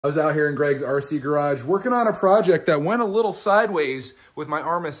I was out here in Greg's RC garage working on a project that went a little sideways with my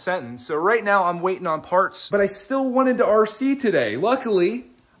Arma Sentin. So right now I'm waiting on parts, but I still wanted to RC today. Luckily,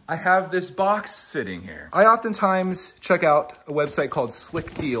 I have this box sitting here. I oftentimes check out a website called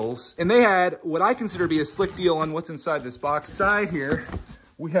Slick Deals, and they had what I consider to be a slick deal on what's inside this box. Side here,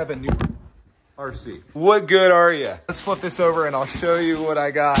 we have a new RC. What good are you? Let's flip this over and I'll show you what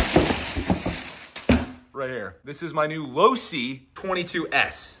I got. Right here. This is my new Losi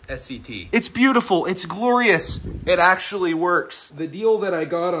 22S SCT. It's beautiful. It's glorious. It actually works. The deal that I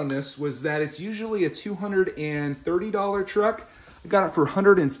got on this was that it's usually a $230 truck. I got it for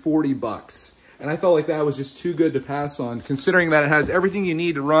 140 bucks. And I felt like that was just too good to pass on, considering that it has everything you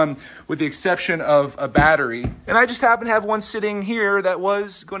need to run with the exception of a battery. And I just happen to have one sitting here that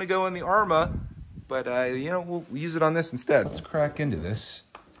was going to go in the Arma, but you know, we'll use it on this instead. Let's crack into this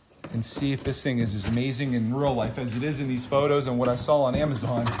and see if this thing is as amazing in real life as it is in these photos and what I saw on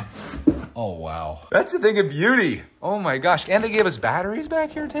Amazon. Oh, wow. That's a thing of beauty. Oh my gosh. And they gave us batteries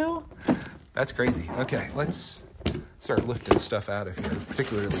back here too? That's crazy. Okay, let's start lifting stuff out of here,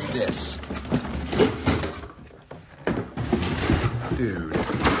 particularly this. Dude,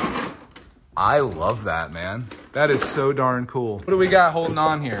 I love that, man. That is so darn cool. What do we got holding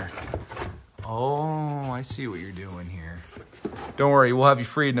on here? Oh, I see what you're doing here. Don't worry, we'll have you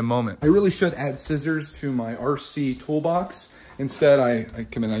freed in a moment. I really should add scissors to my RC toolbox. Instead, I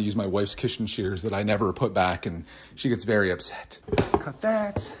come in and I use my wife's kitchen shears that I never put back, and she gets very upset. Cut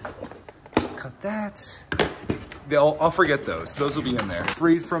that, cut that. I'll forget those. Those will be in there.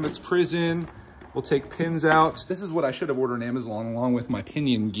 Freed from its prison. We'll take pins out. This is what I should have ordered on Amazon along with my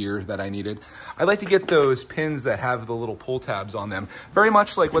pinion gear that I needed. I like to get those pins that have the little pull tabs on them. Very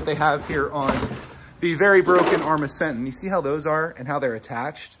much like what they have here on the very broken Arma Sentin. You see how those are and how they're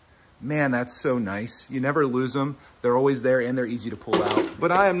attached? Man, that's so nice. You never lose them. They're always there and they're easy to pull out.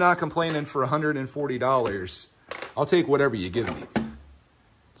 But I am not complaining for $140. I'll take whatever you give me.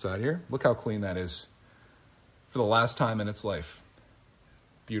 Inside here, look how clean that is for the last time in its life.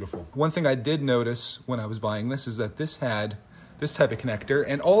 Beautiful. One thing I did notice when I was buying this is that this had this type of connector,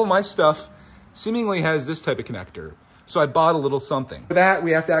 and all of my stuff seemingly has this type of connector. So I bought a little something. For that,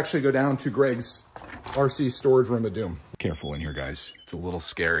 we have to actually go down to Greg's RC storage room of doom. Careful in here, guys. It's a little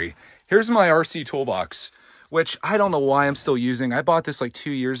scary. Here's my RC toolbox, which I don't know why I'm still using. I bought this like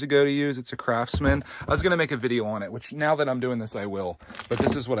 2 years ago to use. It's a Craftsman. I was gonna make a video on it, which now that I'm doing this, I will. But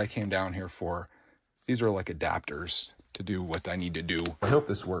this is what I came down here for. These are like adapters to do what I need to do. I hope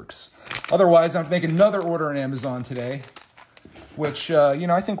this works. Otherwise, I'm making another order on Amazon today, which, you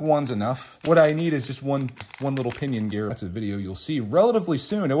know, I think one's enough. What I need is just one little pinion gear. That's a video you'll see relatively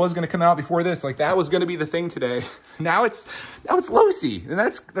soon. It was gonna come out before this. Like, that was gonna be the thing today. Now it's Losi, and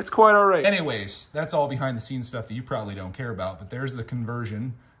that's quite all right. Anyways, that's all behind the scenes stuff that you probably don't care about, but there's the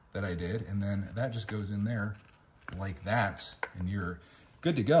conversion that I did, and then that just goes in there like that, and you're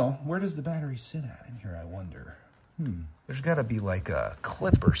good to go. Where does the battery sit at in here, I wonder? There's gotta be like a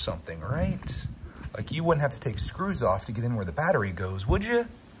clip or something, right? Like, you wouldn't have to take screws off to get in where the battery goes, would you?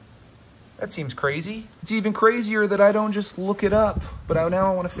 That seems crazy. It's even crazier that I don't just look it up, but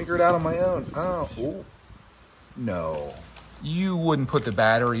now I want to figure it out on my own. Oh, no. You wouldn't put the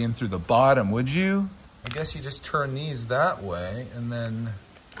battery in through the bottom, would you? I guess you just turn these that way, and then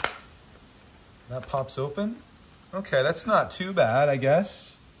that pops open. Okay, that's not too bad, I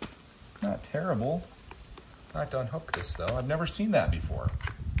guess. Not terrible. I have to unhook this, though. I've never seen that before.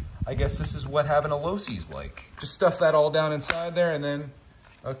 I guess this is what having a Losi's like. Just stuff that all down inside there and then,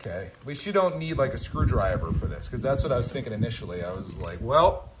 okay. At least you don't need like a screwdriver for this, because that's what I was thinking initially. I was like,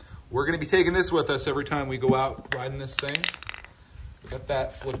 well, we're gonna be taking this with us every time we go out riding this thing. We got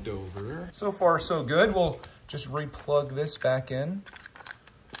that flipped over. So far, so good. We'll just re-plug this back in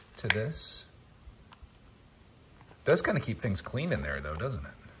to this. Does kind of keep things clean in there though, doesn't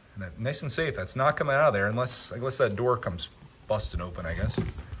it? And nice and safe. That's not coming out of there unless that door comes busting open, I guess.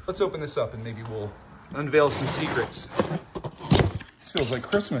 Let's open this up and maybe we'll unveil some secrets. This feels like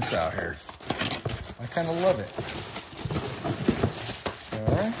Christmas out here. I kind of love it. All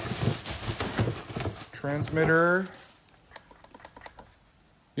right. Transmitter.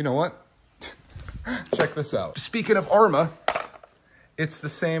 You know what? Check this out. Speaking of Arma, it's the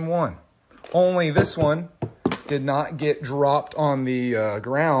same one. Only this one did not get dropped on the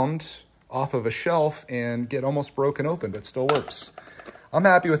ground off of a shelf and get almost broken open, but still works. I'm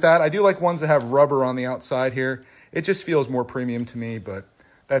happy with that. I do like ones that have rubber on the outside here. It just feels more premium to me, but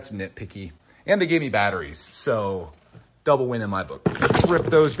that's nitpicky. And they gave me batteries, so double win in my book. Let's rip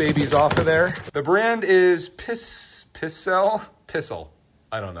those babies off of there. The brand is Pissel.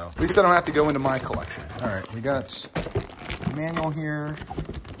 I don't know. At least I don't have to go into my collection. All right, we got manual here.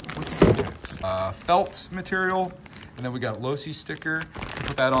 this felt material. And then we got Losi sticker.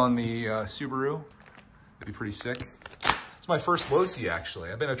 Put that on the Subaru. That'd be pretty sick. It's my first Losi,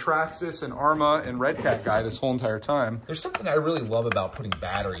 actually. I've been a Traxxas and Arma and Red Cat guy this whole entire time. There's something I really love about putting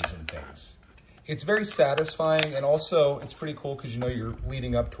batteries in things. It's very satisfying, and also it's pretty cool because you know you're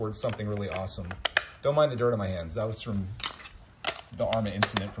leading up towards something really awesome. Don't mind the dirt on my hands. That was from the Arma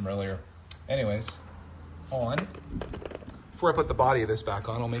incident from earlier. Anyways, on. Before I put the body of this back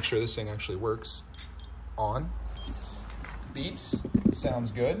on, I'll make sure this thing actually works. On. Beeps.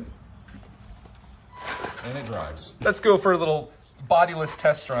 Sounds good. And it drives. Let's go for a little bodiless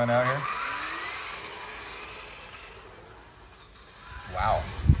test run out here. Wow.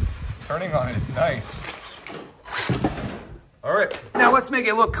 Turning on it is nice. All right, now let's make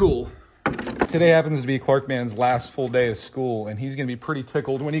it look cool. Today happens to be Clark Man's last full day of school, and he's gonna be pretty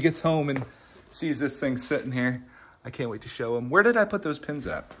tickled when he gets home and sees this thing sitting here. I can't wait to show him. Where did I put those pins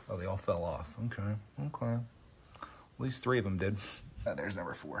at? Oh, they all fell off. Okay. At least 3 of them did. There's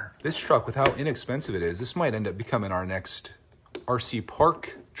number 4. This truck, with how inexpensive it is, this might end up becoming our next RC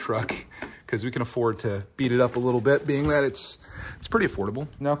park truck because we can afford to beat it up a little bit, being that it's pretty affordable.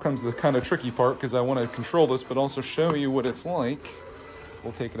 Now comes the kind of tricky part because I want to control this, but also show you what it's like.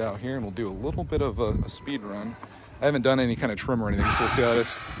 We'll take it out here and we'll do a little bit of a speed run. I haven't done any kind of trim or anything, so we'll see how it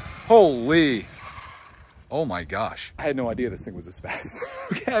is. Holy. Oh my gosh. I had no idea this thing was this fast.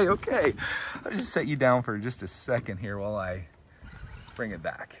 Okay. I'll just set you down for just a second here while I bring it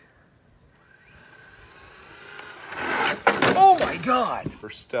back. Oh my God.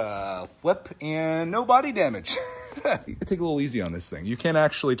 First flip and no body damage. You can take a little easy on this thing. You can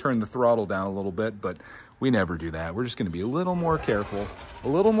actually turn the throttle down a little bit, but we never do that. We're just gonna be a little more careful, a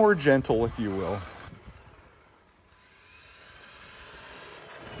little more gentle, if you will.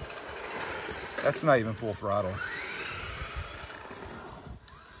 That's not even full throttle.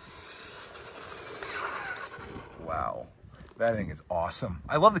 Wow, that thing is awesome.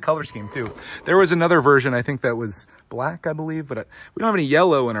 I love the color scheme too. There was another version, I think that was black, I believe, but we don't have any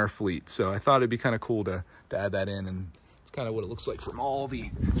yellow in our fleet, so I thought it'd be kind of cool to add that in, and it's kind of what it looks like from all the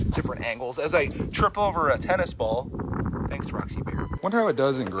different angles. As I trip over a tennis ball, thanks Roxy Bear. Wonder how it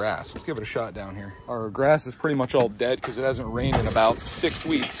does in grass. Let's give it a shot down here. Our grass is pretty much all dead because it hasn't rained in about 6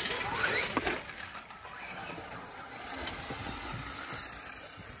 weeks.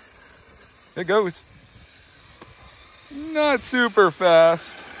 It goes. Not super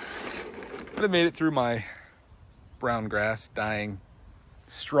fast, but I made it through my brown grass, dying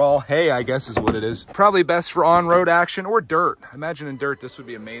straw hay, I guess is what it is. Probably best for on-road action or dirt. Imagine in dirt, this would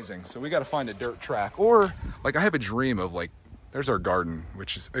be amazing. So we got to find a dirt track, or like I have a dream of like, there's our garden,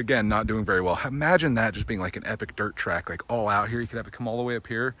 which is again, not doing very well. Imagine that just being like an epic dirt track, like all out here. You could have it come all the way up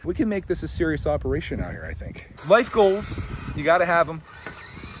here. We can make this a serious operation out here, I think. Life goals, you got to have them.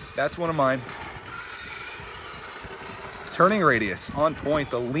 That's one of mine. Turning radius on point.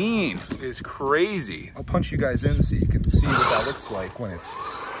 The lean is crazy. I'll punch you guys in so you can see what that looks like when it's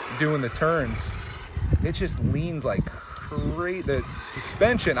doing the turns. It just leans like crazy. The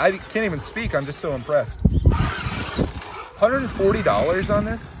suspension, I can't even speak. I'm just so impressed. $140 on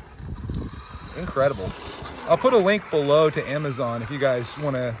this. Incredible. I'll put a link below to Amazon if you guys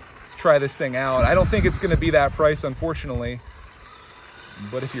want to try this thing out. I don't think it's going to be that price, unfortunately.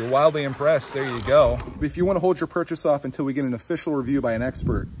 But if you're wildly impressed, there you go. If you want to hold your purchase off until we get an official review by an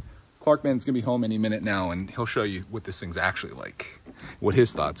expert, Clark Man's gonna be home any minute now, and he'll show you what this thing's actually like, what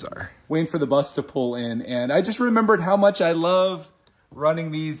his thoughts are. Waiting for the bus to pull in, and I just remembered how much I love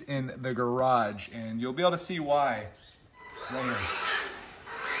running these in the garage, and you'll be able to see why right here.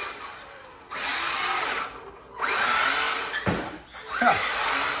 Ha.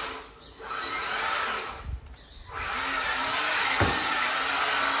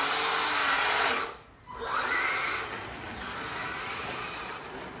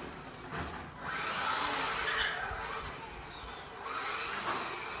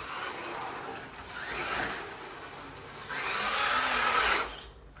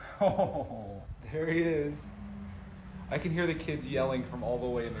 Oh, there he is. I can hear the kids yelling from all the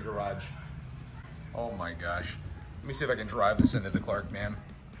way in the garage. Oh my gosh. Let me see if I can drive this into the Clark Man.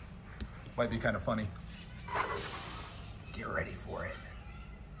 Might be kind of funny. Get ready for it.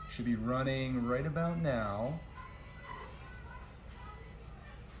 Should be running right about now.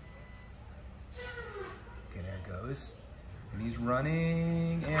 Okay, there it goes. And he's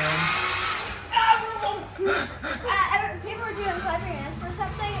running and... People were doing clap your hands for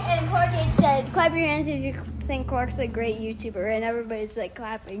something, and Clark had said, clap your hands if you think Clark's a great YouTuber, and everybody's like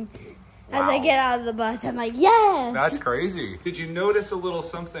clapping. Wow. As I get out of the bus, I'm like, yes! That's crazy. Did you notice a little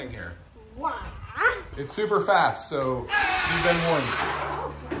something here? Wow. It's super fast, so you've been warned.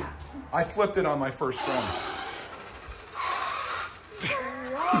 I flipped it on my first run.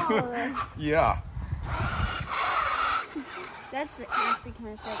 Whoa. Yeah. That's actually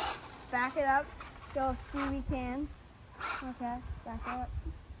kind of sick. Back it up. Go as speed we can. Okay, back up.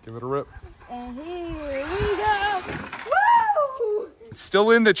 Give it a rip. And here we go. Woo! It's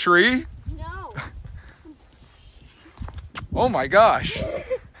still in the tree? No. Oh my gosh.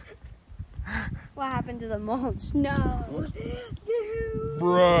 What happened to the mulch? No.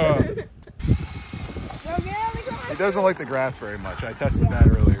 Bruh. Go get on the grass. He doesn't like the grass very much. I tested that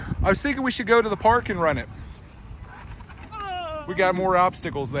earlier. I was thinking we should go to the park and run it. We got more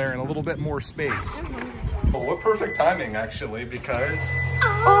obstacles there and a little bit more space. Oh, what perfect timing, actually, because...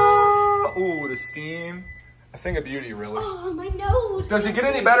 Oh, the steam. A thing of beauty, really. Oh, my nose. Does it get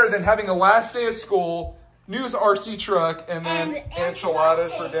any better than having a last day of school, news RC truck, and then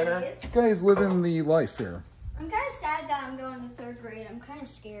enchiladas for dinner? You guys living the life here. I'm kind of sad that I'm going to 3rd grade. I'm kind of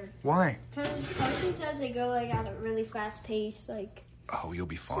scared. Why? Because Carson says they go like at a really fast pace. Like, oh, you'll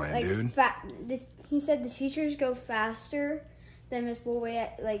be fine, like dude. He said the teachers go faster than Miss Bullway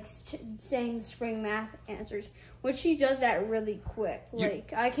at like saying the spring math answers, which she does that really quick.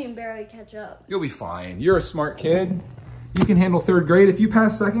 Like, I can barely catch up. You'll be fine. You're a smart kid. You can handle 3rd grade. If you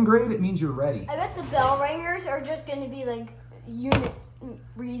pass 2nd grade, it means you're ready. I bet the bell ringers are just going to be like unit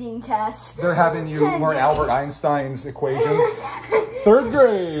reading tests. They're having you learn Albert Einstein's equations. 3rd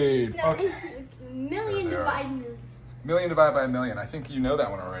grade. No, Okay. million divided million. Million divided by a million. I think you know that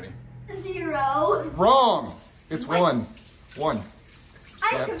one already. 0. Wrong. It's 1. 1.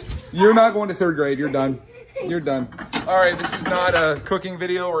 Yep. You're not going to 3rd grade. You're done. You're done. All right, this is not a cooking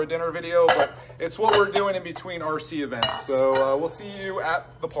video or a dinner video, but it's what we're doing in between RC events. So we'll see you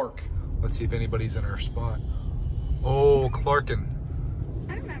at the park. Let's see if anybody's in our spot. Oh, Clarkin.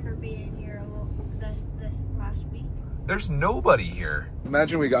 I remember being here this last week. There's nobody here.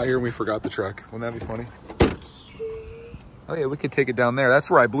 Imagine we got here and we forgot the truck. Wouldn't that be funny? Oh yeah, we could take it down there. That's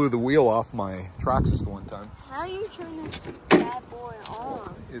where I blew the wheel off my Traxxas the one time. How do you turn this bad boy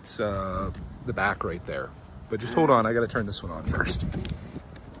on? It's the back right there. But just hold on, I gotta turn this one on first.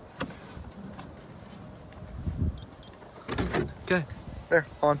 Okay, there,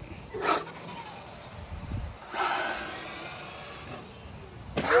 on.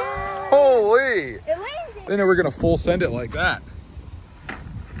 Holy! It landed. I didn't know we were gonna full send it like that.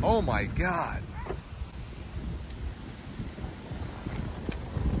 Oh my God.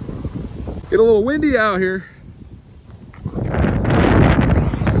 Get a little windy out here.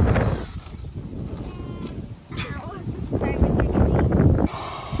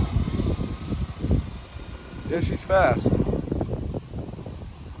 Yeah, she's fast.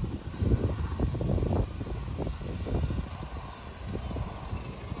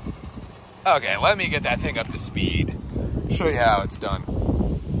 Okay, let me get that thing up to speed. Show you how it's done.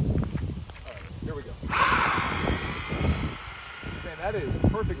 All right, here we go. Man, that is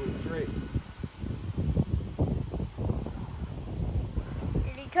perfectly straight.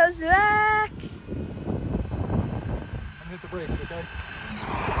 And he comes back. I'm gonna hit the brakes, okay?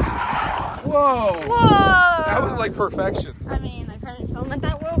 Whoa! Whoa! That was like perfection. I mean, I couldn't film it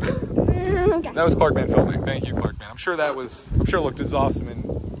that well. Okay. That was Clarkman filming. Thank you, Clarkman. I'm sure it looked as awesome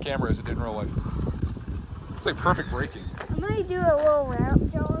in camera as it did in real life. It's like perfect braking. I'm gonna do a little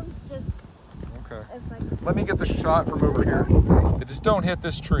ramp, Jones. Just Okay. it's like. Let me get the shot from over here. Just don't hit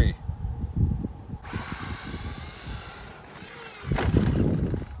this tree.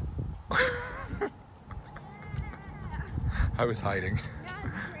 I was hiding.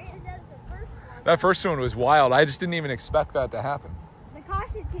 That first one was wild. I just didn't even expect that to happen. The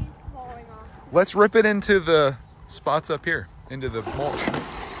caution tape's falling off. Let's rip it into the spots up here, into the mulch.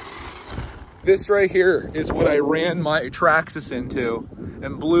 This right here is what I ran my Traxxas into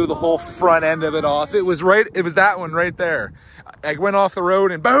and blew the whole front end of it off. It was that one right there. I went off the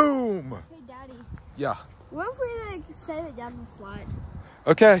road and boom! Hey, Daddy. Yeah. What if we like set it down the slide?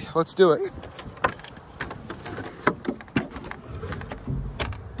 Okay, let's do it.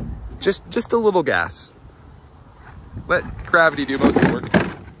 Just a little gas. Let gravity do most of the work.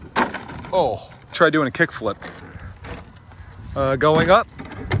 Oh, try doing a kickflip. Going up.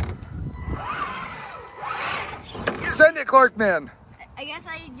 Send it, Clarkman. I guess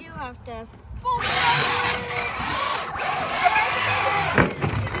I do have to.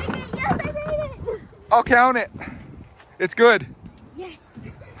 Yes, I made it. I'll count it. It's good. Yes.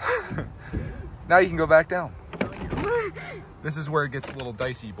 Now you can go back down. This is where it gets a little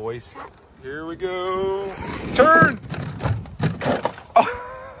dicey, boys. Here we go. Turn!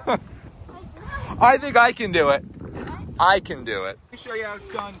 Oh. I think I can do it. I can do it. Let me show you how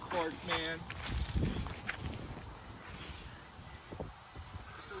it's done, Clark, man.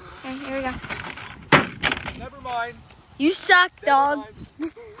 Okay, Here we go. Never mind. You suck, dog. Never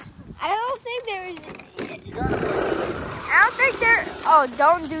mind. I don't think there's. You got it. I don't think there. Oh,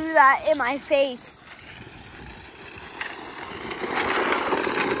 don't do that in my face.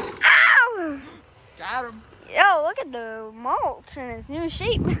 Ow! Got him. Yo, look at the mulch in its new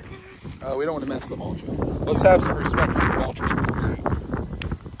shape. We don't want to mess the mulch up. Let's have some respect for the mulch people here.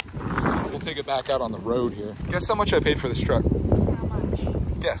 We'll take it back out on the road here. Guess how much I paid for this truck? How much?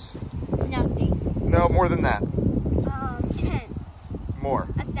 Guess. Nothing. No, more than that. 10. More.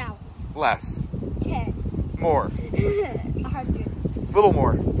 1,000. Less. 10. More. 100. Little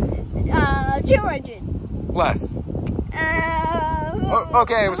more. 200. Less.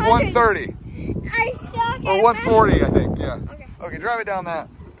 Okay, it was 100. 130. I suck. Or 140, I think, yeah. Okay. Okay, drive it down that.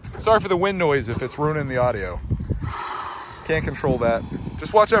 Sorry for the wind noise if it's ruining the audio. Can't control that.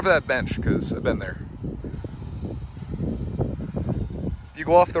 Just watch out for that bench, because I've been there. You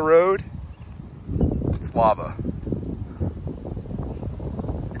go off the road, it's lava.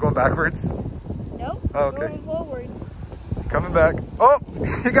 You going backwards? Nope. Oh, okay. Going forwards. Coming back. Oh,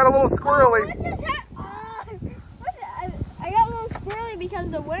 you got a little squirrely. I got a little squirrely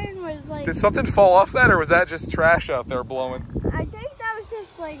because the wind was like. Did something fall off that, or was that just trash out there blowing? I think that was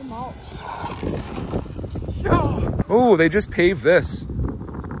just like mulch. Oh, they just paved this.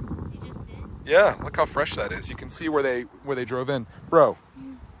 You just did? Yeah, look how fresh that is. You can see where they drove in. Bro,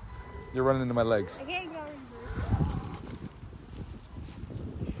 you're running into my legs. I can't go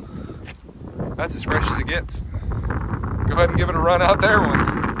in. That's as fresh as it gets. Go ahead and give it a run out there once.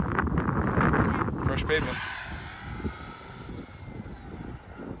 Fresh pavement.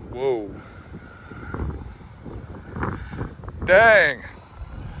 Whoa. Dang.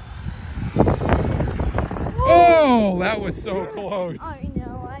 Oh, that was so close. I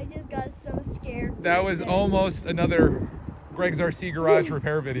know, I just got so scared. That was almost another Greg's RC Garage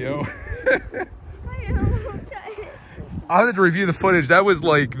repair video. I had to review the footage. That was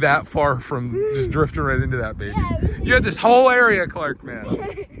like that far from just drifting right into that baby. Yeah, You had this whole area, Clark, man.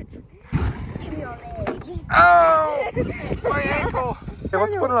 Oh, my ankle. Okay,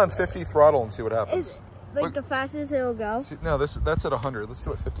 let's put it on 50 throttle and see what happens. It's like Look. the fastest it'll go. See, no, that's at 100. Let's see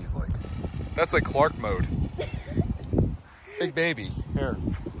what 50 is like. That's like Clark mode. Big babies. Here,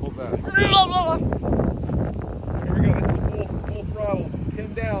 hold that. Here we go. This is full throttle.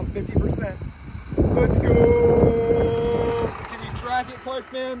 Pin down, 50%. Let's go. Can you track it, Clark,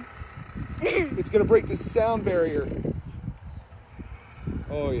 man? It's gonna break the sound barrier.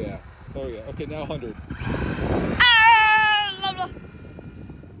 Oh yeah. Oh yeah. Okay, now 100.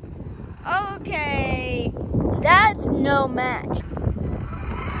 Okay, that's no match. I'm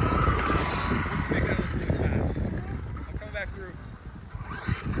coming back through.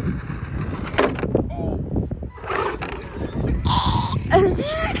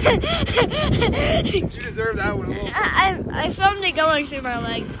 You deserve that one a little bit. I filmed it going through my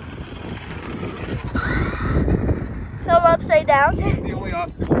legs. So I'm upside down. It's the only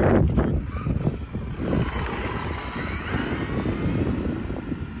obstacle.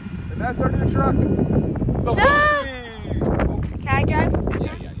 And that's our new truck. The Losi. Can I drive?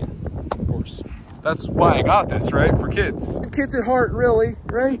 Yeah. Of course. That's why I got this, right? For kids. Kids at heart, really,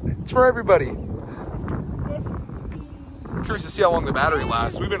 right? It's for everybody. I'm curious to see how long the battery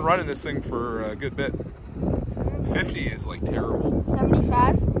lasts. We've been running this thing for a good bit. 50 is like terrible.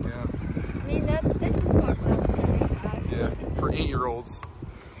 75? Yeah. I mean, this is more like 75. Yeah, for 8-year-olds.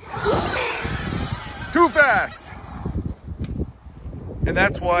 Too fast! And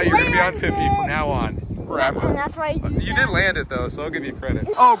that's why you're gonna be on 50 from now on, forever. And that's why You did land it though, so I'll give you credit.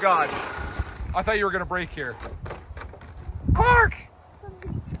 Oh God, I thought you were gonna brake here. Clark!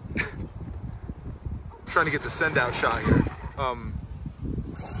 Trying to get the send out shot here.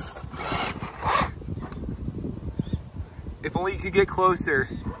 If only you could get closer.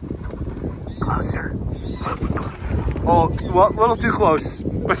 Closer. Oh, well, a little too close.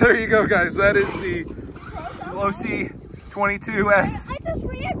 But there you go, guys. That is the Losi 22S. I just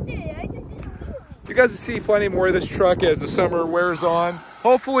reacted. I just didn't move. You guys will see plenty more of this truck as the summer wears on.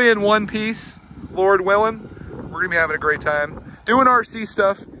 Hopefully in one piece, Lord willing. We're going to be having a great time doing RC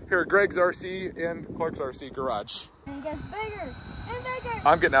stuff here at Greg's RC and Clark's RC Garage. And it gets bigger and bigger.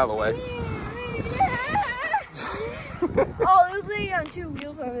 I'm getting out of the way. Oh, it was laying on 2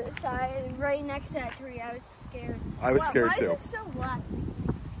 wheels on the side, right next to that tree. I was scared. I was scared too. Why is it so black?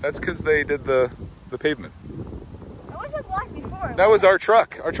 That's because they did the pavement. It wasn't black before. That was our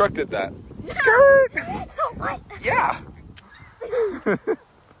truck. Our truck did that. Skirt! What? Yeah.